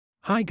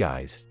Hi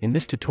guys, in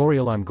this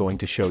tutorial I'm going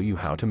to show you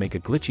how to make a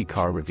glitchy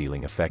car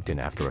revealing effect in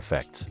After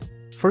Effects.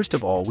 First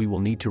of all, we will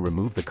need to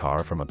remove the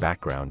car from a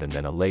background and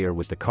then a layer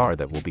with the car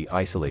that will be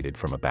isolated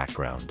from a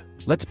background.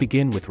 Let's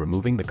begin with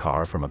removing the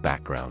car from a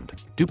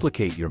background.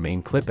 Duplicate your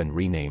main clip and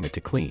rename it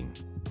to Clean.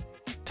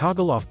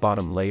 Toggle off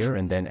bottom layer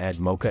and then add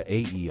Mocha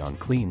AE on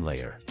Clean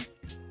layer.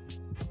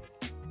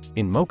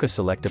 In Mocha,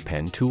 select a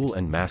pen tool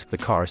and mask the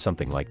car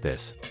something like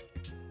this.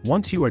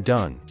 Once you are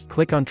done,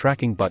 click on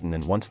Tracking button,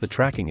 and once the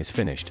tracking is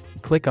finished,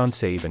 click on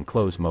Save and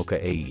close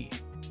Mocha AE.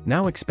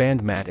 Now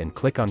expand Matte and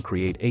click on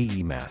Create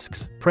AE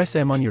Masks. Press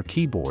M on your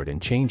keyboard and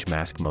change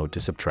Mask Mode to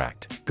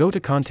Subtract. Go to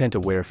Content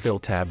Aware Fill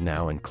tab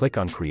now and click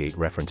on Create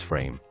Reference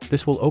Frame.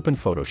 This will open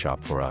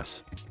Photoshop for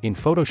us. In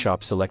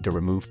Photoshop, select a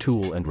Remove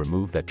tool and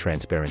remove that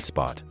transparent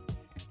spot.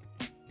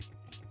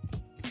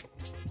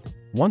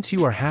 Once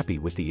you are happy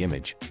with the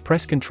image,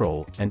 press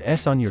Ctrl and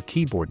S on your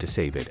keyboard to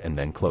save it and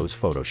then close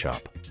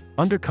Photoshop.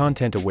 Under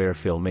Content Aware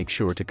Fill, make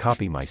sure to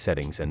copy my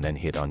settings and then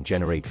hit on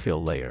Generate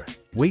Fill Layer.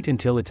 Wait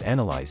until it's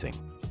analyzing.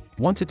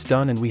 Once it's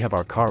done and we have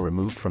our car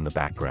removed from the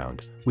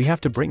background, we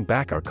have to bring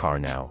back our car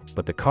now,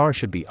 but the car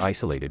should be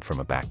isolated from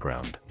a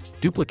background.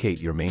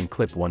 Duplicate your main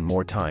clip one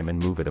more time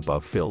and move it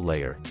above Fill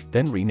Layer,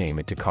 then rename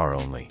it to Car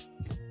Only.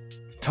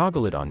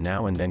 Toggle it on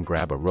now and then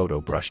grab a Roto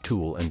Brush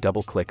tool and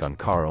double-click on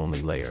Car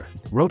Only layer.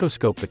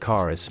 Rotoscope the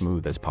car as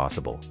smooth as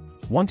possible.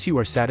 Once you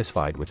are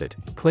satisfied with it,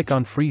 click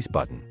on Freeze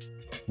button.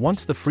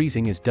 Once the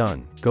freezing is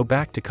done, go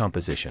back to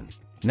Composition.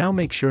 Now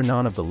make sure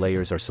none of the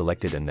layers are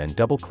selected and then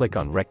double-click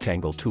on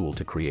Rectangle tool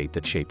to create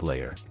that shape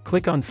layer.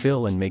 Click on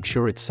Fill and make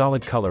sure it's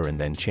solid color and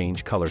then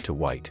change color to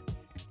white.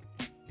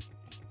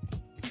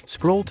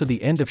 Scroll to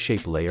the end of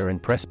shape layer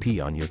and press P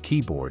on your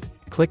keyboard.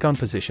 Click on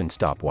Position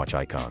stopwatch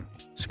icon.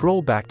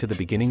 Scroll back to the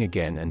beginning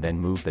again and then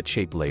move that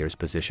shape layer's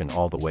position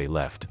all the way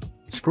left.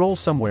 Scroll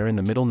somewhere in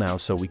the middle now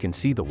so we can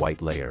see the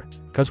white layer,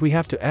 cause we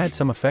have to add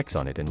some effects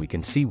on it and we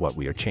can see what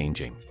we are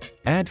changing.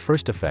 Add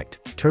first effect,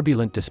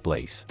 Turbulent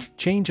Displace.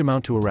 Change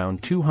amount to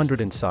around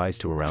 200 and size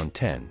to around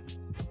 10.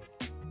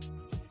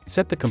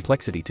 Set the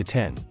complexity to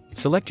 10.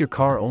 Select your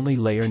Car Only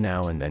layer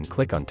now and then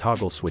click on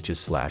Toggle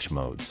Switches /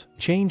 Modes.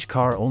 Change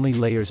Car Only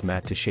layers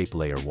matte to Shape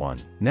Layer 1.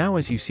 Now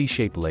as you see,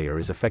 shape layer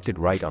is affected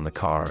right on the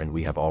car and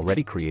we have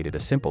already created a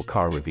simple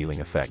car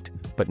revealing effect.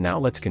 But now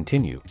let's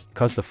continue,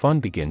 cause the fun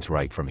begins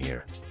right from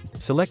here.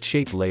 Select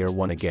Shape Layer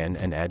 1 again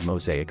and add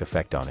Mosaic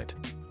effect on it.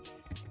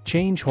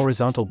 Change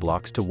horizontal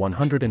blocks to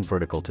 100 and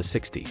vertical to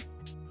 60.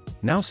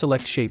 Now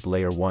select Shape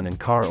Layer 1 and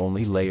Car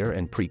Only layer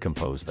and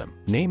pre-compose them.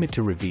 Name it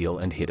to Reveal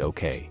and hit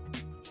OK.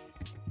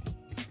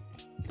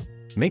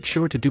 Make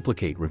sure to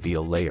duplicate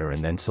Reveal layer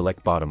and then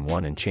select bottom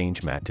one and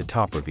change Matte to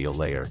Top Reveal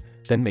layer,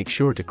 then make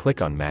sure to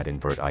click on Matte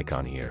Invert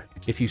icon here.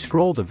 If you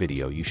scroll the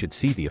video you should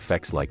see the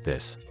effects like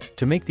this.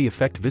 To make the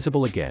effect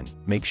visible again,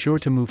 make sure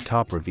to move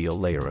Top Reveal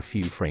layer a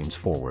few frames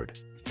forward.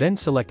 Then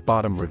select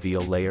Bottom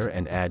Reveal layer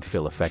and add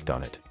Fill effect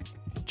on it.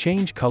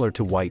 Change color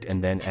to white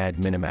and then add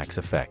Minimax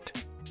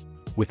effect.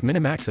 With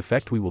Minimax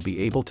effect we will be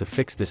able to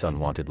fix this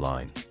unwanted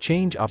line.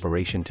 Change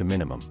operation to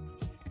minimum.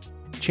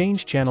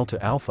 Change channel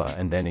to alpha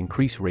and then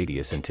increase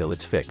radius until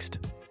it's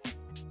fixed.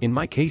 In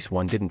my case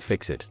 1 didn't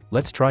fix it,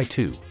 let's try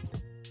 2.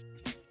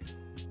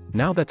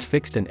 Now that's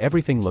fixed and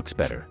everything looks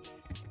better.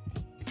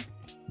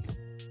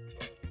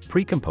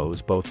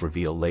 Pre-compose both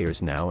reveal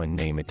layers now and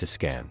name it to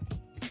Scan.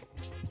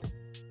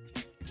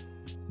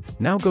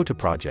 Now go to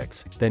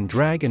Projects, then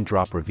drag and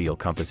drop Reveal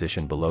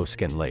Composition below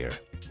Skin layer.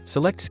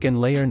 Select Skin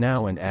layer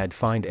now and add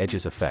Find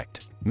Edges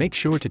effect. Make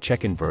sure to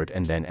check Invert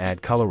and then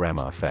add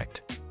Colorama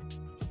effect.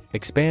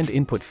 Expand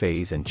Input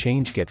Phase and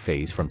change Get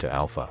Phase from to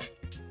Alpha.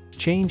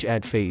 Change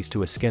Add Phase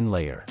to a Skin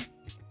layer.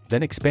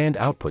 Then expand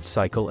Output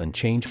Cycle and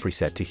change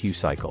Preset to Hue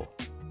Cycle.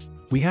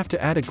 We have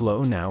to add a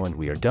glow now and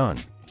we are done.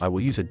 I will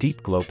use a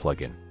Deep Glow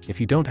plugin. If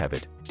you don't have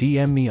it,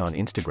 DM me on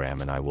Instagram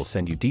and I will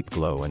send you Deep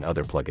Glow and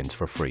other plugins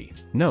for free.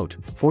 Note,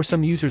 for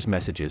some users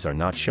messages are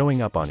not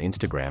showing up on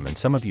Instagram and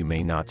some of you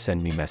may not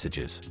send me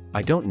messages.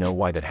 I don't know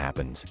why that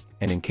happens,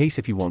 and in case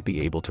if you won't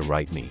be able to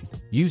write me,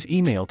 use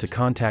email to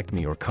contact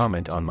me or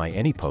comment on my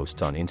any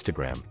posts on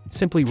Instagram.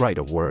 Simply write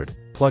a word,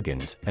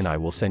 plugins, and I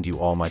will send you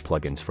all my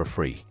plugins for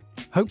free.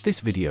 Hope this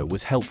video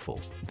was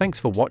helpful. Thanks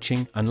for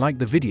watching and like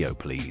the video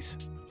please.